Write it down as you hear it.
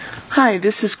Hi,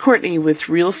 this is Courtney with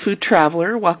Real Food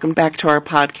Traveler. Welcome back to our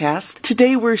podcast.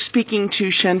 Today we're speaking to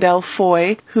Chandell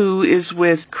Foy, who is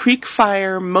with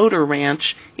Creekfire Motor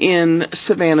Ranch in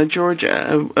Savannah,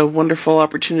 Georgia. A wonderful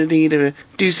opportunity to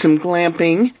do some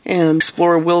glamping and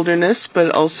explore wilderness,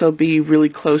 but also be really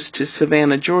close to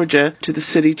Savannah, Georgia, to the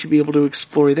city to be able to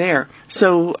explore there.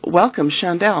 So welcome,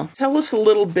 Chandell. Tell us a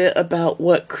little bit about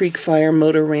what Creekfire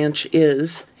Motor Ranch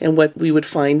is and what we would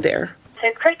find there.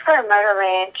 So Creekfire Motor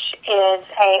Ranch is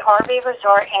a RV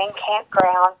resort and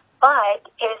campground, but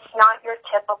it's not your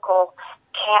typical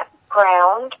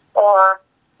campground or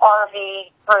RV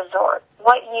resort.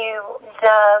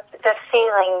 The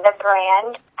feeling, the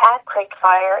brand at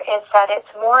Creekfire is that it's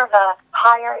more of a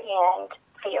higher end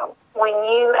feel. When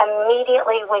you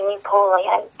pull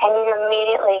in and you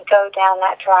immediately go down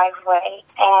that driveway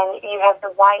and you have the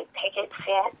white picket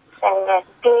fence and this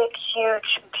big,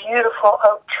 huge, beautiful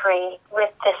oak tree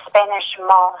with the Spanish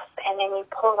moss, and then you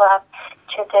pull up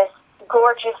to this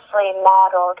gorgeously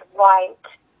modeled white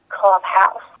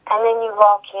clubhouse. And then you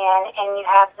walk in and you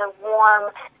have the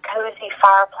warm, cozy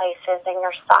fireplaces in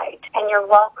your sight. And you're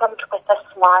welcomed with a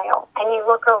smile. And you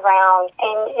look around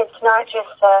and it's not just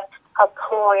a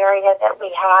pool area that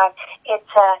we have.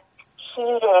 It's a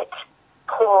heated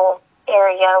pool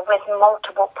area with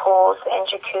multiple pools and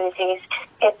jacuzzis.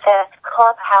 It's a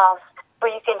clubhouse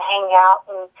where you can hang out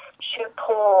and shoot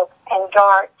pool and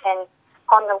darts, and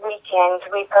on the weekends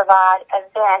we provide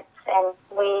events and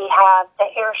we have the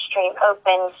Airstream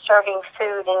open serving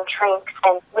food and drinks,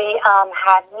 and we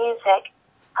have music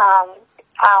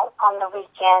out on the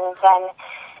weekends. And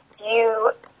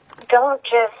you don't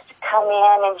just come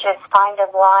in and just find a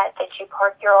lot that you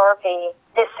park your RV.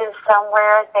 This is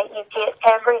somewhere that you get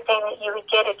everything that you would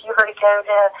get if you were to go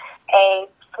to a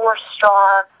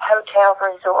 4-star hotel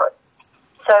resort.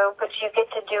 But you get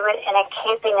to do it in a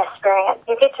camping experience.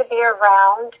 You get to be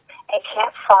around a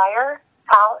campfire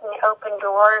out in the open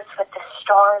doors with the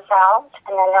stars out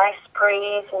and a nice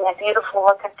breeze and a beautiful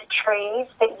look at the trees,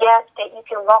 but yet that you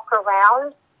can walk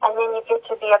around, and then you get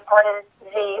to be a part of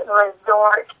the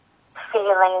resort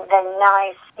feeling, the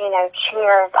nice,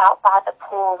 chairs out by the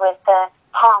pool with the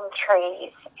palm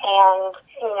trees and,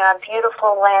 a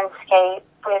beautiful landscape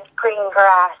with green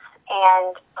grass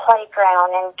and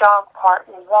playground and dog park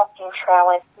and walking trail.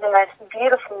 It's the most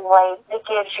beautiful lake that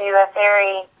gives you a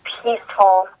very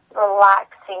peaceful,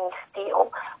 relaxing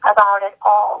feel about it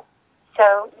all.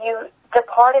 So the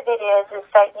part of it is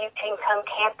that you can come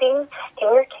camping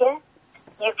in your tent,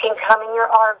 you can come in your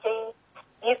RV,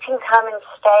 you can come and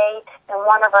stay in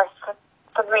one of our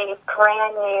 3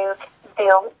 brand new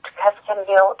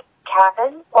custom-built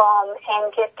cabins,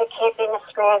 and get the camping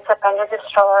experience up under the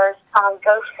stars,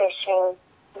 go fishing,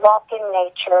 walk in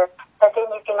nature. But then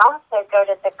you can also go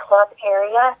to the club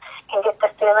area and get the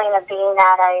feeling of being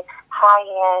at a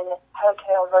high-end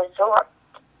hotel resort.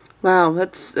 Wow,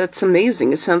 that's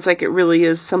amazing. It sounds like it really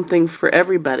is something for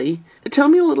everybody. Tell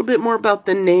me a little bit more about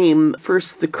the name.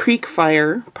 First, the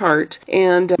Creekfire part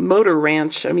and Motor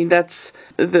Ranch. I mean, that's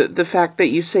the fact that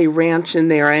you say ranch in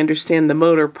there. I understand the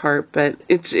motor part, but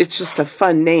it's just a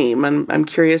fun name. I'm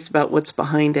curious about what's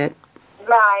behind it.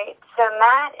 Right. So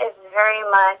Matt is very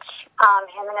much,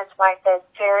 him and his wife is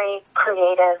very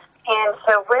creative. And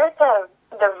so where the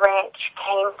ranch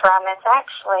came from is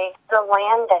actually the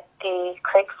land that the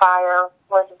Creekfire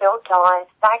was built on.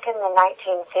 Back in the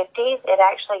 1950s, it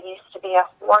actually used to be a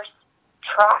horse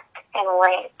track and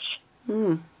ranch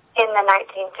in the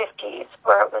 1950s,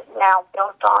 where it was now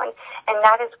built on. And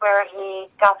that is where he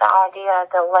got the idea of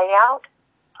the layout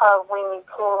of when you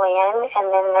pull in, and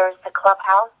then there's the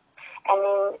clubhouse. And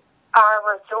then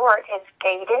our resort is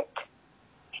gated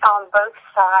on both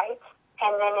sides,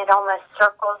 and then it almost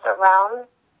circles around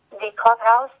the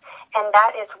clubhouse, and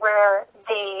that is where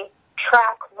the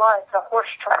track was, the horse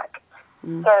track.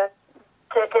 So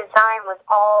the design was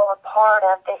all a part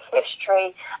of the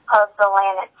history of the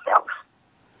land itself.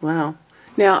 Wow.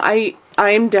 Now,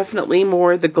 I'm definitely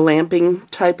more the glamping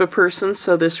type of person,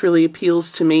 so this really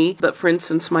appeals to me. But for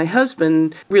instance, my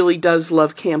husband really does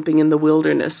love camping in the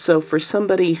wilderness. So for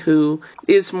somebody who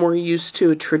is more used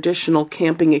to a traditional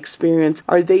camping experience,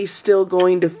 are they still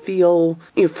going to feel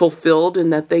fulfilled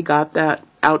in that they got that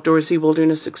outdoorsy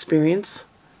wilderness experience?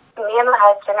 Me and my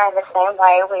husband are the same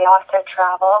way. We also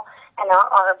travel in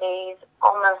our RVs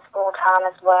almost full time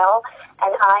as well.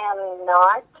 And I am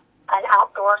not an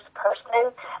outdoors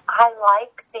person. I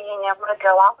like being able to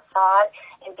go outside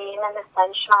and being in the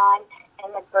sunshine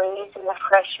and the breeze and the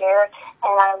fresh air,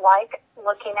 and I like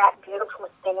looking at beautiful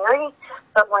scenery.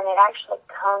 But when it actually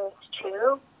comes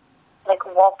to like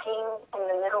walking in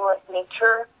the middle of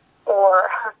nature or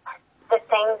the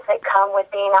things that come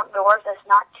with being outdoors is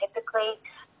not typically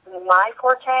my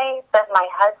forte, but my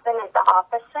husband is the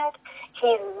opposite.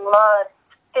 He loves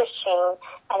fishing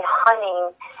and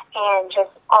hunting and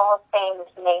just all things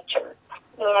nature.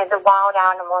 You know, the wild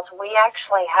animals. We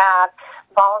actually have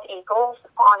bald eagles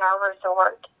on our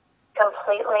resort,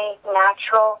 completely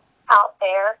natural out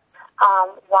there,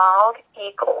 wild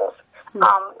eagles,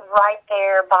 right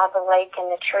there by the lake and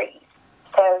the trees.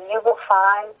 So you will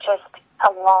find just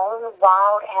alone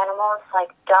wild animals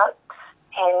like ducks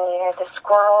and, you know, the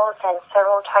squirrels and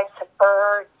several types of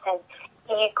birds and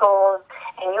eagles,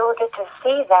 and you will get to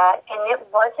see that, and it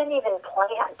wasn't even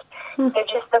planned. It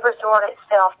just, the resort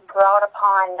itself brought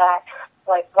upon that,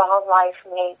 like, wildlife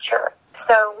nature.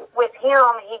 So with him,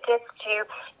 he gets to,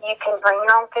 you can bring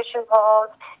your own fishing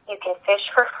poles, you can fish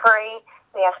for free.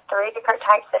 We have 3 different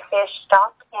types of fish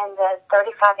stocked in the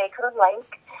 35-acre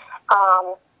lake.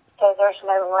 So there's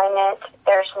no limit,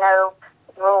 there's no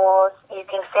rules. You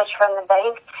can fish from the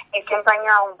bank. You can bring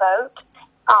your own boat.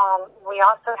 We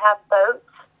also have boats,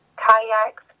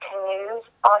 kayaks, canoes,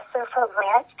 also for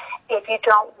rent if you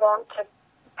don't want to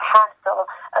hassle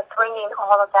of bringing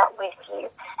all of that with you.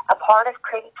 A part of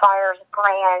Creek Fire's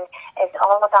brand is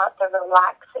all about the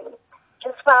relaxing.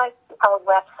 Just like our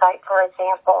website, for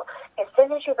example, as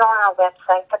soon as you go on our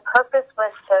website, the purpose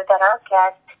was so that our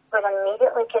guests would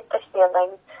immediately get the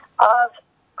feeling of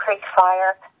Creek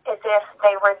Fire as if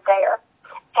they were there.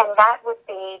 And that would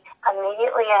be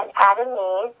immediately at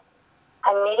ease,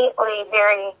 immediately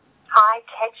very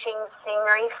eye-catching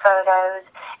scenery photos,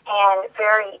 and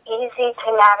very easy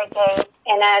to navigate,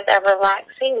 and as a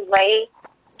relaxing way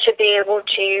to be able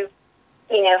to,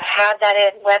 you know, have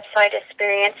that website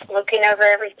experience, looking over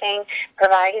everything,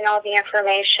 providing all the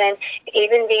information,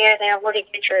 even being able to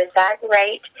get your exact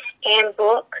rate and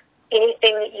book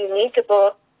anything that you need to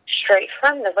book straight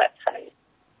from the website.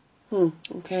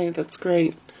 Okay, that's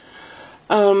great.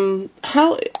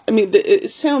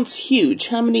 It sounds huge.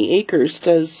 How many acres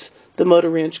does the Motor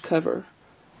Ranch cover?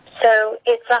 So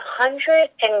it's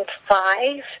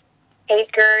 105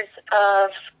 acres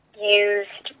of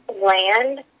used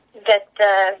land that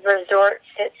the resort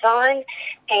sits on,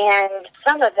 and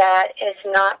some of that is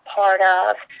not part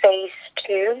of Phase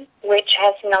 2, which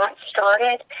has not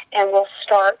started and will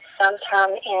start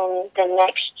sometime in the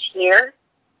next year.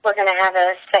 We're going to have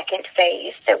a second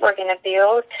phase that we're going to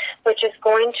build, which is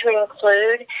going to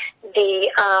include the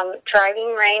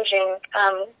driving range and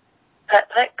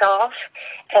putt-putt golf,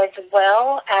 as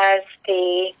well as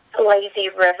the lazy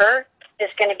river is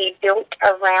going to be built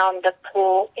around the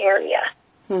pool area.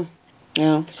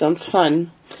 Yeah, sounds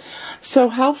fun. So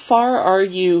how far are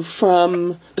you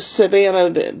from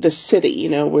Savannah, the city, you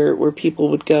know, where people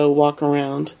would go walk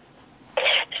around?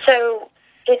 So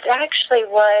it actually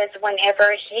was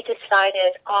whenever he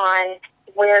decided on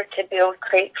where to build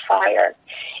Creek Fire.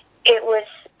 It was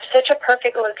such a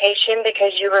perfect location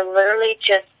because you were literally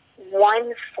just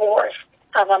 1/4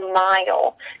 of a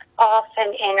mile off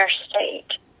an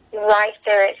interstate right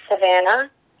there at Savannah.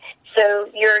 So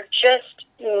you're just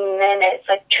minutes,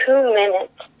 like 2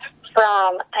 minutes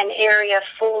from an area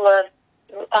full of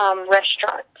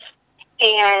restaurants.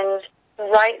 And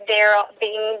right there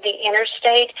being the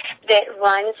interstate that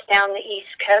runs down the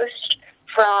East Coast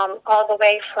from all the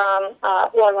way from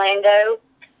Orlando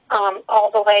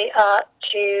all the way up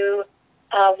to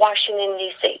Washington,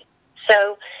 D.C.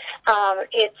 So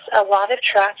it's a lot of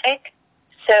traffic.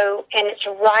 So, and it's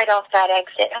right off that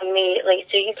exit immediately.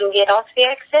 So you can get off the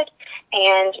exit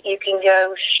and you can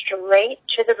go straight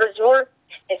to the resort.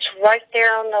 It's right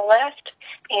there on the left,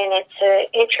 and it's an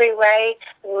entryway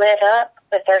lit up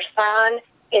with their sign.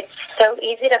 It's so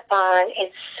easy to find.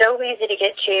 It's so easy to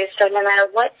get to. So no matter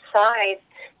what size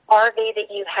RV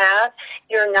that you have,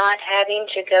 you're not having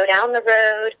to go down the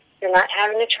road. You're not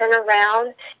having to turn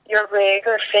around your rig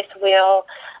or fifth wheel.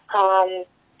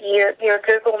 Your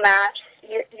Google Maps,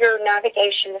 your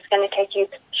navigation is going to take you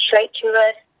straight to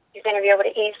us. You're going to be able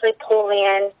to easily pull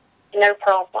in, no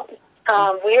problem.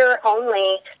 We're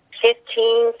only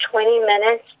 15, 20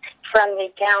 minutes from the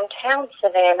downtown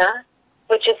Savannah,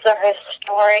 which is the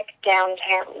historic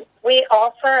downtown. We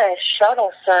offer a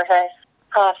shuttle service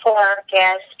for our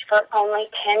guests for only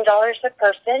 $10 a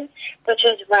person, which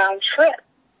is round trip.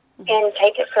 And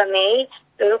take it from me,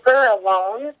 Uber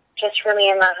alone, just for me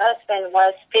and my husband,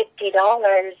 was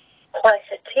 $50 plus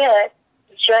a tip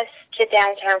just to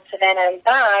downtown Savannah and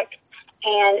back,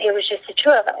 and it was just the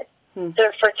two of us.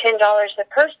 So for $10 a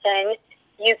person,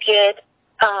 you get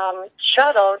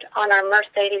shuttled on our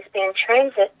Mercedes-Benz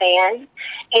Transit van,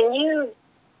 and you,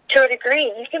 to a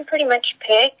degree, you can pretty much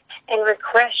pick and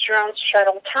request your own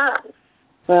shuttle time.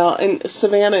 Well, and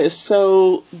Savannah is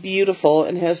so beautiful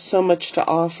and has so much to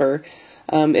offer,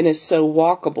 and is so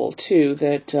walkable too.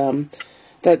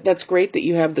 That's great that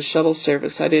you have the shuttle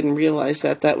service. I didn't realize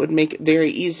that. That would make it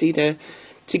very easy to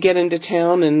get into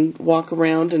town and walk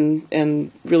around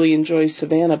and really enjoy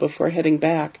Savannah before heading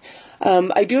back.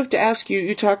 I do have to ask you,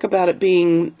 you talk about it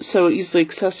being so easily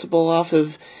accessible off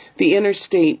of the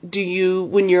interstate.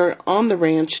 When you're on the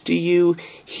ranch, do you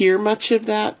hear much of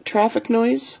that traffic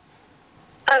noise?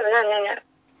 Oh, no.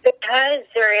 Because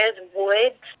there is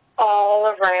woods all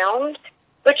around,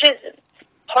 which is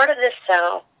part of the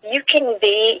South, you can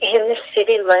be in the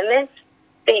city limits,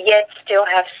 but yet still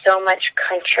have so much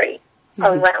country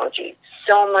around you,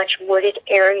 so much wooded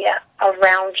area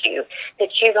around you that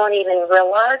you don't even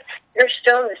realize you're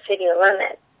still in the city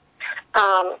limits.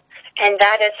 And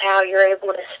that is how you're able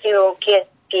to still get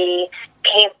the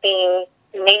camping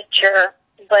nature,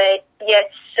 but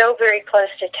yet so very close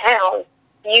to town,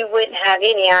 you wouldn't have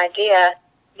any idea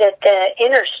that the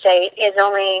interstate is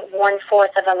only 1/4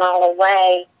 of a mile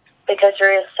away, because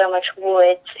there is so much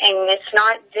woods, and it's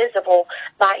not visible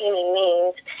by any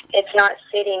means. It's not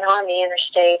sitting on the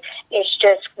interstate. It's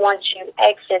just once you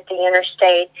exit the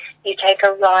interstate, you take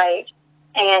a right,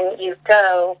 and you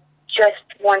go just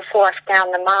 1/4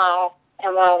 down the mile,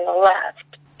 and we're on the left.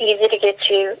 Easy to get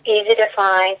to, easy to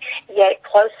find, yet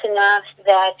close enough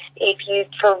that if you,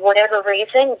 for whatever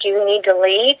reason, do need to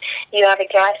leave, you have a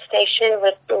gas station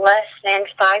with less than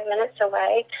 5 minutes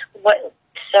away.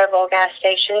 Several gas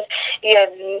stations. You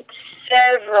have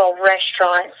several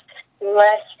restaurants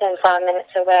less than 5 minutes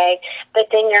away. But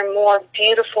then your more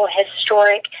beautiful,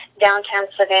 historic downtown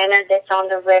Savannah that's on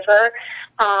the river,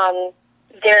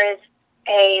 there is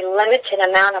a limited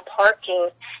amount of parking,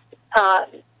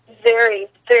 very,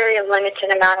 very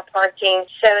limited amount of parking.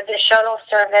 So the shuttle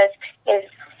service is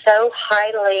so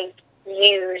highly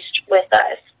used with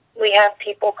us. We have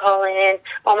people calling in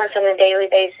almost on a daily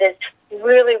basis,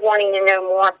 really wanting to know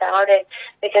more about it,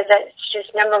 because that's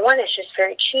just, number one, it's just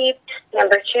very cheap.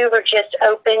 Number two, we're just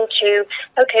open to,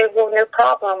 okay, well, no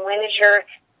problem. When is your,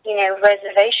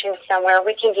 reservation somewhere?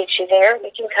 We can get you there.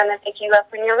 We can come and pick you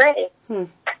up when you're ready.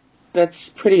 That's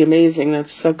pretty amazing.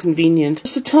 That's so convenient.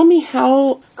 So tell me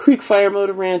how Creek Fire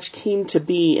Motor Ranch came to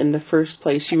be in the first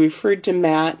place. You referred to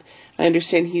Matt. I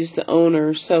understand he's the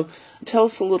owner. So tell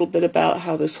us a little bit about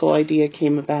how this whole idea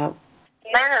came about.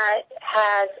 Matt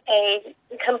has a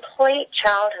complete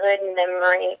childhood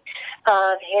memory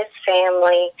of his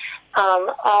family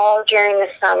all during the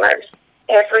summers.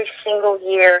 Every single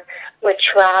year would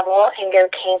travel and go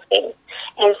camping.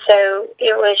 And so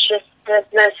it was just the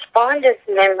most fondest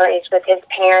memories with his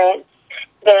parents,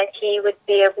 that he would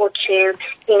be able to,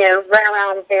 run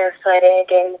around barefooted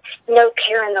and no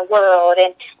care in the world,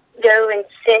 and go and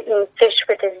sit and fish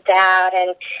with his dad,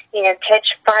 and, catch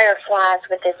fireflies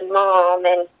with his mom,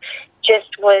 and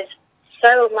just was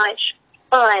so much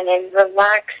fun and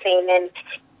relaxing, and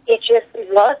he just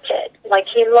loved it. Like,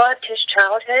 he loved his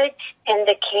childhood, and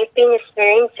the camping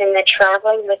experience and the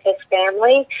traveling with his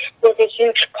family was a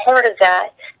huge part of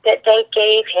that they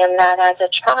gave him that as a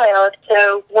child.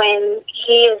 So when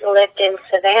he has lived in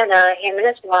Savannah, him and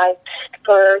his wife,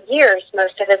 for years,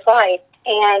 most of his life,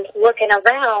 and looking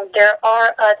around, there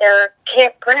are other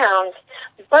campgrounds,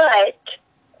 but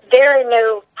there are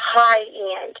no high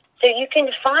end. So you can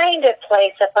find a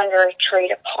place up under a tree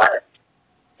to park.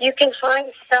 You can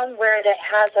find somewhere that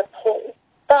has a pool,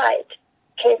 but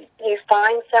can you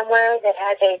find somewhere that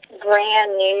has a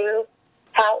brand new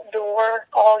outdoor,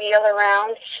 all year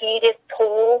round, heated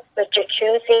pool with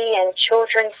jacuzzi and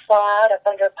children's slide up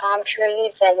under palm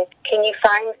trees? And can you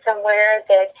find somewhere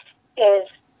that is,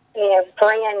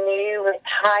 brand new with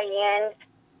high end?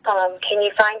 Can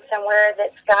you find somewhere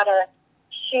that's got a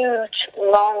huge,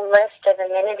 long list of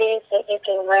amenities that you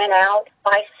can rent out?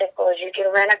 Bicycles, you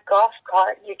can rent a golf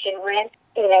cart, you can rent,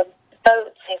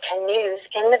 boats and canoes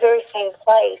in the very same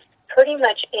place. Pretty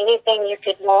much anything you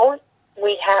could want,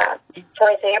 we have.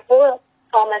 For example,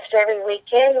 almost every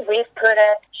weekend, we've put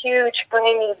up huge,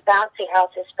 brand new bouncy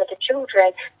houses for the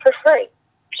children for free.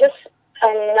 Just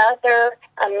another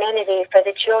amenity for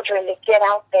the children to get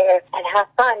out there and have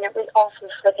fun that we offer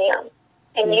for them.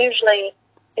 And usually,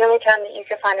 the only time that you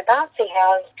can find a bouncy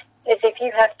house is if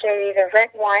you have to either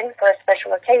rent one for a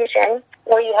special occasion,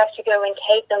 or you have to go and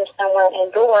take them somewhere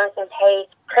indoors and pay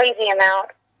crazy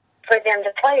amount for them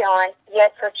to play on.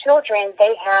 Yet for children,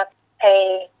 they have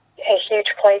a huge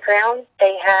playground.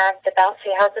 They have the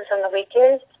bouncy houses on the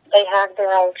weekends. They have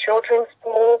their own children's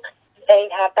pool. They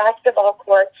have basketball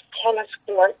courts, tennis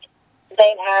courts.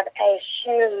 They have a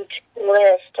huge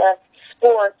list of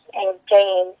sports and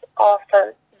games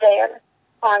offered there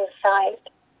on site.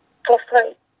 for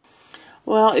free.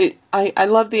 Well, I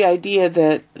love the idea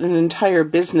that an entire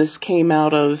business came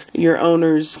out of your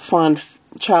owner's fond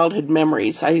childhood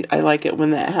memories. I like it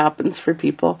when that happens for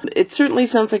people. It certainly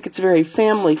sounds like it's very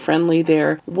family friendly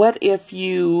there. What if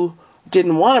you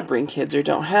didn't want to bring kids or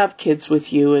don't have kids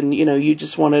with you and, you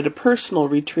just wanted a personal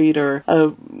retreat or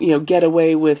a,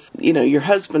 getaway with, your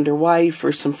husband or wife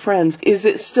or some friends? Is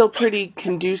it still pretty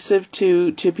conducive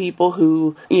to people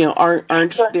who,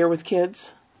 aren't there with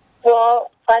kids?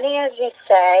 Well, funny as you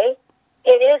say, it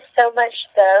is so much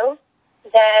so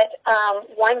that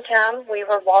one time we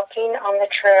were walking on the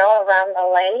trail around the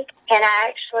lake, and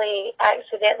I actually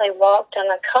accidentally walked on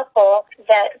a couple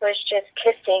that was just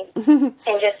kissing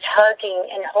and just hugging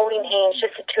and holding hands,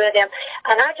 just the two of them.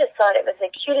 And I just thought it was the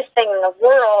cutest thing in the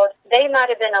world. They might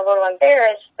have been a little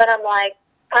embarrassed, but I'm like,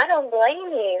 I don't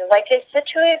blame you. Like, it's the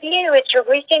two of you. It's your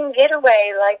weekend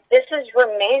getaway. Like, this is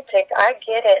romantic. I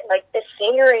get it. Like, the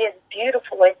scenery is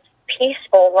beautiful. It's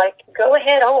peaceful. Like, go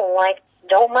ahead on. Like,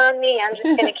 don't mind me. I'm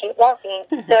just going to keep walking.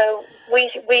 So we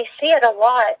see it a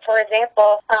lot. For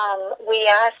example, we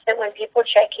ask that when people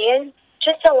check in,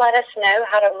 just to let us know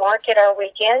how to market our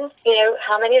weekends,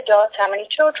 how many adults, how many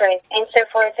children. And so,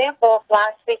 for example,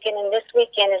 last weekend and this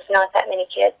weekend is not that many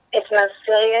kids. It's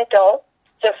mostly adults.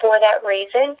 So for that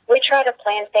reason, we try to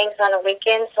plan things on the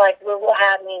weekends. Like, we will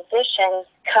have musicians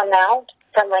come out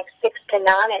from like 6 to 9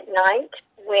 at night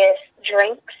with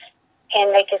drinks,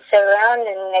 and they can sit around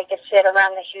and they can sit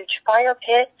around the huge fire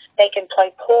pits. They can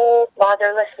play pool while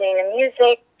they're listening to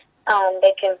music.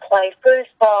 They can play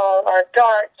foosball or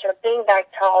darts or beanbag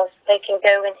toss. They can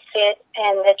go and sit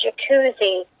in the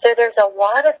jacuzzi. So there's a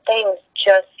lot of things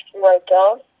just for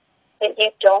adults that you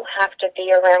don't have to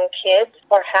be around kids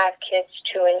or have kids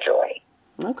to enjoy.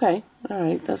 Okay. All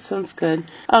right. That sounds good.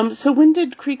 So when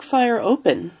did Creek Fire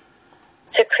open?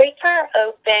 So Creek Fire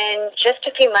opened just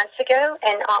a few months ago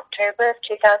in October of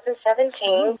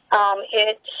 2017.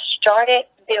 It started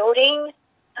building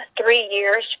 3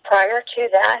 years prior to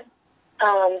that,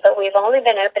 but we've only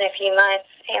been open a few months,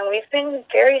 and we've been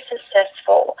very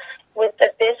successful. With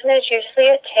the business,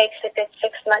 usually it takes a good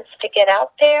 6 months to get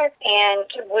out there, and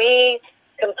we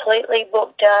completely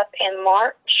booked up in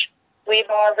March. We've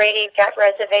already got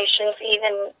reservations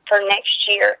even for next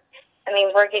year. I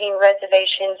mean, we're getting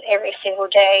reservations every single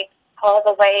day all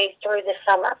the way through the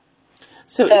summer.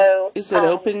 So is it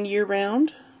open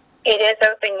year-round? It is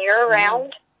open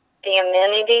year-round. The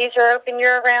amenities are open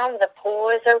year-round. The pool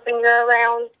is open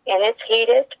year-round, and it's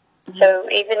heated. So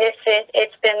even if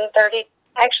it's been 30,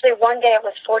 actually one day it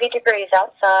was 40 degrees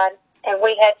outside, and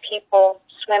we had people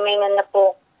swimming in the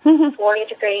pool. 40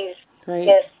 degrees. Great.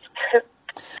 Yes.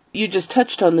 You just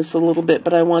touched on this a little bit,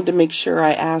 but I wanted to make sure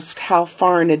I asked how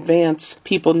far in advance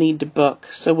people need to book.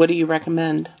 So what do you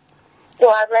recommend? Well,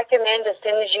 I recommend as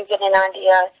soon as you get an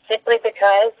idea, simply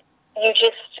because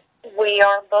we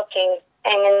are booking,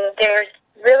 and there's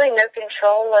really no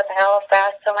control of how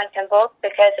fast someone can book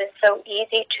because it's so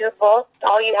easy to book.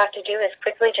 All you have to do is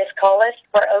quickly just call us.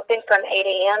 We're open from 8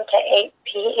 a.m. to 8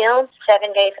 p.m.,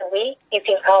 7 days a week. You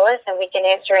can call us and we can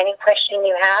answer any question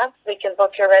you have. We can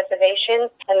book your reservation,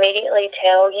 immediately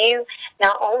tell you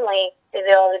not only the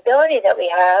availability that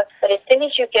we have, but as soon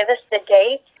as you give us the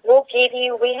date,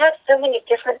 we have so many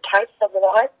different types of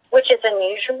lots, which is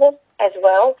unusual as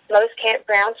well. Most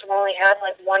campgrounds will only have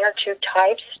like 1 or 2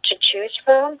 types to choose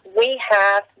from. We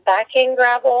have back-in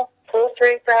gravel,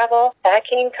 pull-through gravel,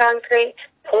 back-in concrete,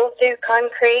 pull-through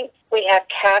concrete. We have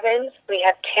cabins. We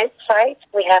have tent sites.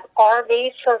 We have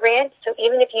RVs for rent. So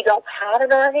even if you don't have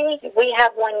an RV, we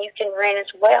have one you can rent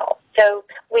as well. So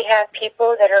we have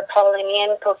people that are calling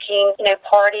in, booking,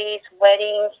 parties,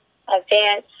 weddings,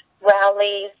 events,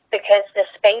 rallies, because the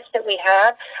space that we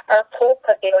have, our pool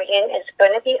pavilion, is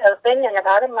going to be open in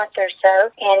about a month or so,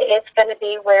 and it's going to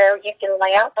be where you can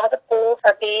lay out by the pool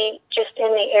or be just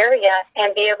in the area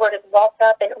and be able to walk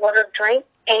up and order drink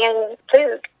and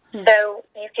food. So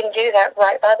you can do that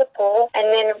right by the pool. And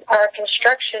then our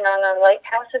construction on our lake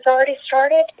house has already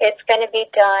started. It's going to be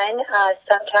done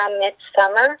sometime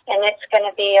midsummer, and it's going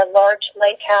to be a large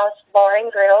lake house bar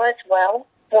and grill as well.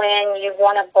 When you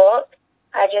want to book,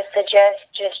 I just suggest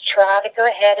just try to go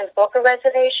ahead and book a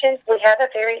reservation. We have a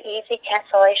very easy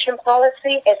cancellation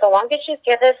policy. As long as you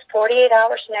give us 48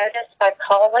 hours notice by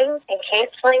calling and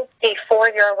canceling before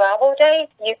your arrival date,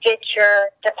 you get your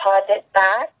deposit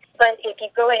back. But if you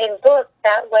go ahead and book,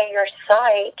 that way your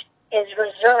site is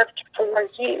reserved for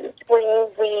you. When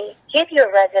we give you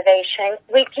a reservation,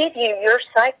 we give you your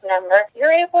site number.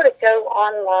 You're able to go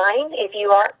online if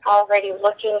you aren't already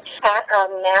looking at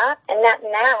our map, and that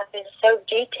map is so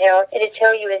detailed, it'll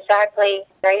tell you exactly,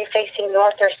 are you facing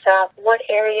north or south, what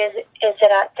areas is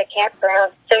it at the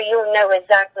campground, so you'll know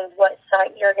exactly what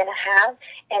site you're going to have.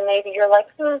 And maybe you're like,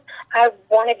 I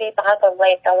want to be by the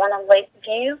lake, I want a lake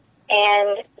view,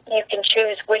 and you can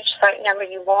choose which site number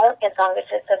you want as long as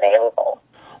it's available.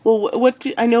 Well,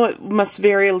 I know it must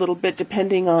vary a little bit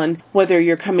depending on whether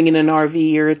you're coming in an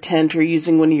RV or a tent or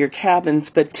using one of your cabins,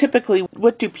 but typically,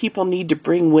 what do people need to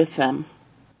bring with them?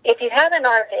 If you have an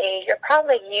RV, you're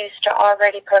probably used to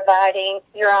already providing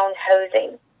your own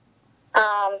hosing.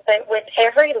 But with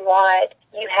every lot,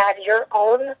 you have your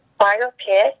own fire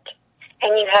pit,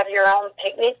 and you have your own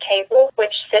picnic table,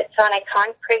 which sits on a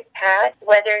concrete pad.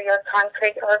 Whether you're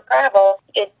concrete or gravel,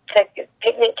 the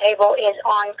picnic table is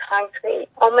on concrete,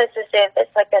 almost as if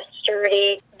it's like a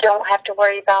sturdy, don't have to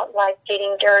worry about life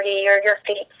getting dirty or your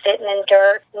feet sitting in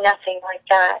dirt, nothing like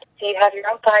that. So you have your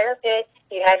own fire pit,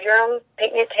 you have your own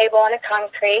picnic table on a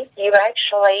concrete. You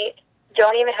actually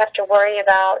don't even have to worry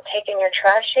about taking your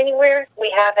trash anywhere.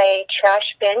 We have a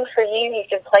trash bin for you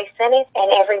can place in it,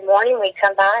 and every morning we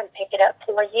come by and pick it up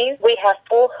for you. We have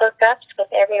full hookups with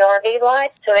every RV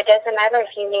lot, so it doesn't matter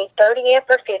if you need 30 amp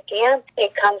or 50 amp.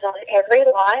 It comes on every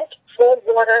lot, full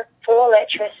water, full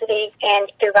electricity, and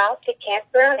throughout the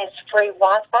campground it's free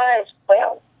Wi-Fi as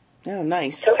well. Oh,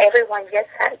 nice. So everyone gets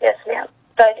that, yes ma'am.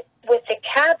 But with the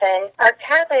cabin, our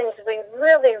cabins, we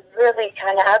really, really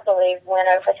kind of, I believe, went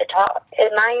over the top.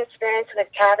 In my experience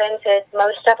with cabins is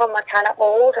most of them are kind of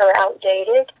old or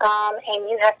outdated, and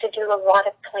you have to do a lot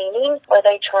of cleaning, or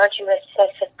they charge you a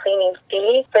excessive cleaning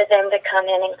fee for them to come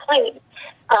in and clean.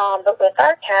 But with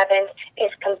our cabins,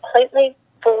 it's completely,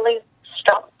 fully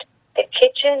stocked. The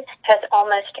kitchen has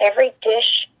almost every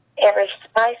dish, every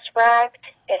spice rack.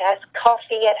 It has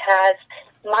coffee. It has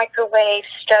microwave,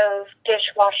 stove,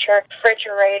 dishwasher,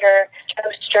 refrigerator,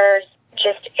 toasters,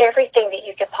 just everything that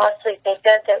you could possibly think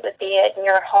of that would be in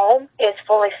your home is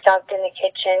fully stocked in the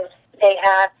kitchens. They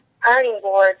have ironing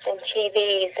boards and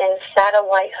TVs and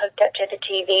satellite hooked up to the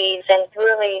TVs and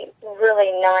really,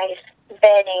 really nice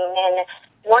bedding. And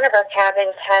one of our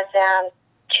cabins has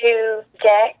 2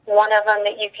 decks, one of them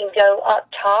that you can go up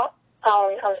top,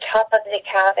 on top of the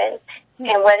cabin.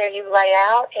 And whether you lay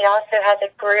out, it also has a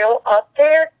grill up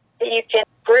there that you can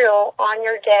grill on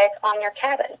your deck, on your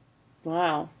cabin.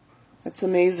 Wow, that's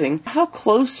amazing. How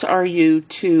close are you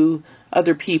to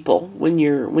other people when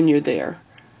you're there?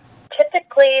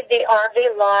 Typically, the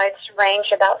RV lots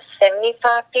range about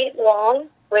 75 feet long,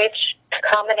 which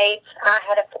accommodates, I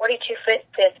had a 42-foot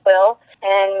fifth wheel,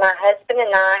 and my husband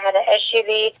and I had an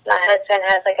SUV. My husband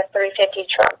has like a 350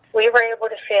 truck. We were able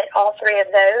to fit all 3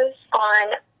 of those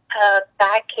on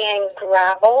back-end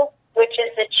gravel, which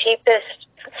is the cheapest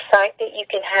site that you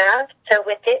can have. So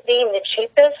with it being the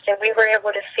cheapest, and we were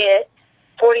able to fit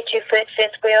 42-foot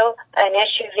fifth wheel, an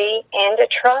SUV, and a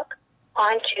truck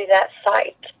onto that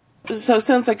site. So it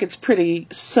sounds like it's pretty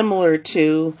similar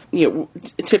to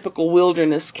typical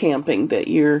wilderness camping, that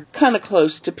you're kind of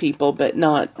close to people but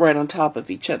not right on top of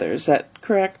each other. Is that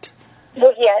correct?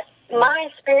 Well, yes. My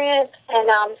experience, and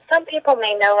some people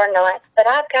may know or not, but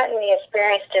I've gotten the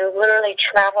experience to literally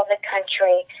travel the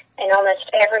country in almost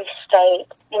every state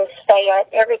and stay at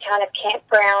every kind of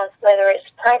campground, whether it's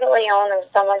privately owned on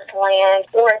someone's land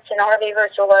or it's an RV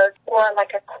resort or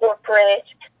like a corporate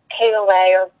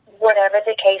KOA or whatever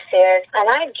the case is. And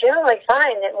I generally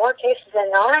find that more cases than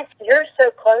not, you're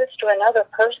so close to another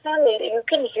person that you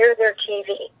can hear their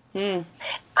TV.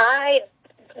 I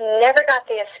never got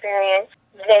the experience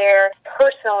there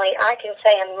personally. I can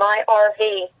say in my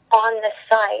RV on the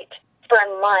site for a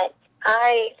month,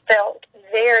 I felt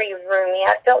very roomy.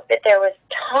 I felt that there was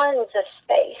tons of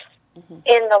space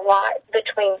in the lot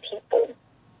between people.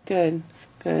 Good.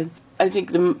 I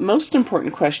think the most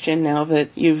important question, now that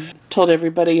you've told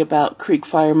everybody about Creek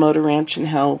Fire Motor Ranch and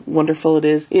how wonderful it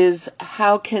is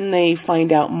how can they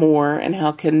find out more and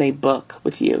how can they book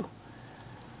with you?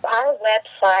 Our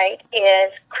website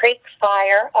is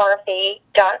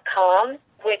creekfirerv.com,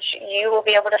 which you will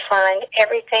be able to find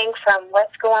everything from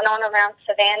what's going on around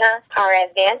Savannah, our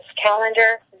events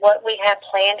calendar, what we have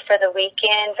planned for the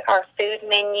weekend, our food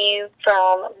menu,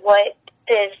 from what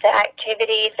is the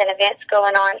activities and events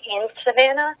going on in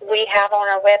Savannah. We have on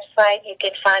our website, you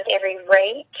can find every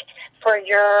rate for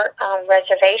your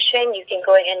reservation. You can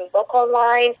go ahead and book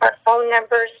online. Our phone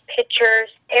numbers, pictures,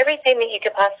 everything that you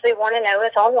could possibly want to know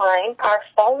is online. Our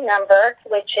phone number,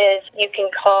 which is you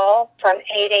can call from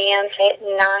 8 a.m. to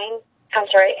 9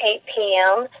 8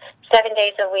 p.m., 7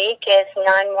 days a week is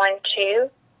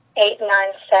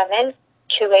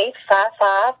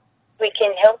 912-897-2855. We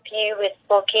can help you with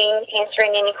booking,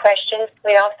 answering any questions.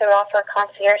 We also offer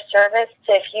concierge service.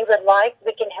 So if you would like,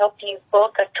 we can help you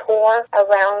book a tour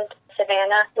around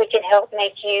Savannah. We can help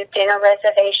make you dinner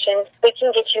reservations. We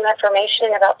can get you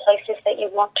information about places that you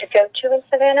want to go to in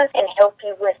Savannah and help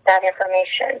you with that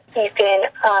information. You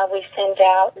can, we send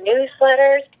out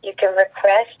newsletters. You can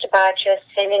request by just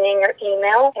sending in your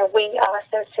email, and we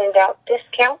also send out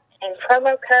discounts and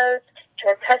promo codes to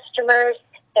our customers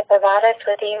that provide us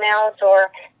with emails, or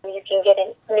you can get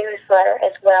a newsletter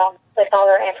as well with all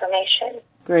our information.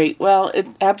 Great. Well, it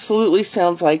absolutely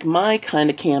sounds like my kind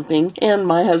of camping, and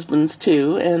my husband's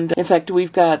too. And in fact,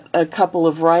 we've got a couple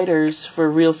of writers for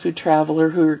Real Food Traveler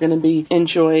who are going to be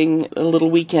enjoying a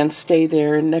little weekend stay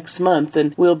there next month,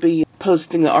 and we'll be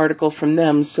posting the article from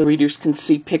them so readers can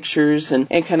see pictures and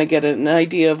kind of get an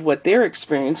idea of what their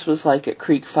experience was like at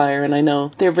Creek Fire. And I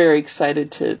know they're very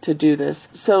excited to do this.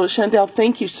 So, Shandell,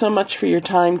 thank you so much for your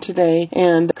time today.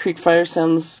 And Creek Fire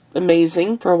sounds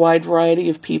amazing for a wide variety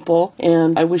of people.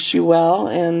 And I wish you well,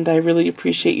 and I really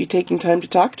appreciate you taking time to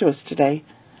talk to us today.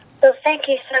 Well, thank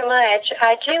you so much.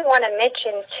 I do want to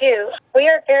mention, too, we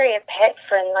are very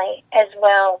pet-friendly as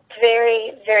well.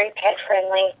 Very, very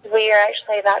pet-friendly. We are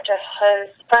actually about to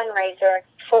host a fundraiser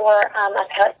for a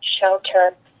pet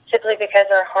shelter, simply because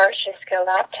our hearts just go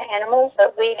out to animals.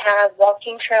 But we have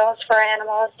walking trails for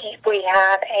animals. We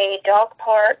have a dog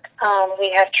park. We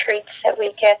have treats that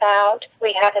we give out.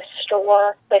 We have a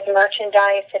store with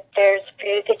merchandise if there's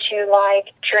food that you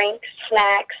like, drinks,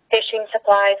 snacks, fishing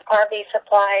supplies, RV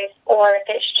supplies, or if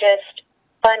it's just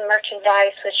fun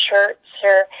merchandise with shirts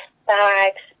or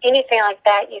bags, anything like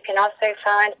that. You can also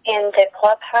find in the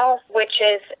clubhouse, which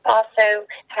is also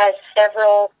has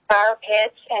several fire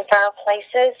pits and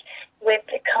fireplaces with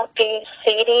comfy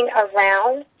seating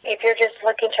around. If you're just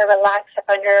looking to relax up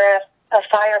under a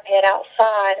fire pit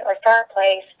outside or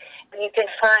fireplace, you can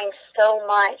find so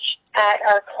much at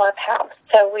our clubhouse.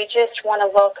 So we just want to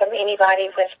welcome anybody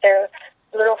with their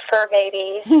little fur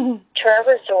babies to our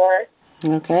resort.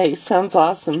 Okay, sounds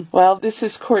awesome. Well, this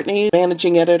is Courtney,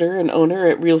 managing editor and owner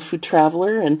at Real Food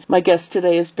Traveler, and my guest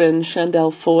today has been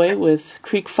Shandell Foy with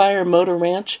Creek Fire Motor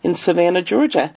Ranch in Savannah, Georgia.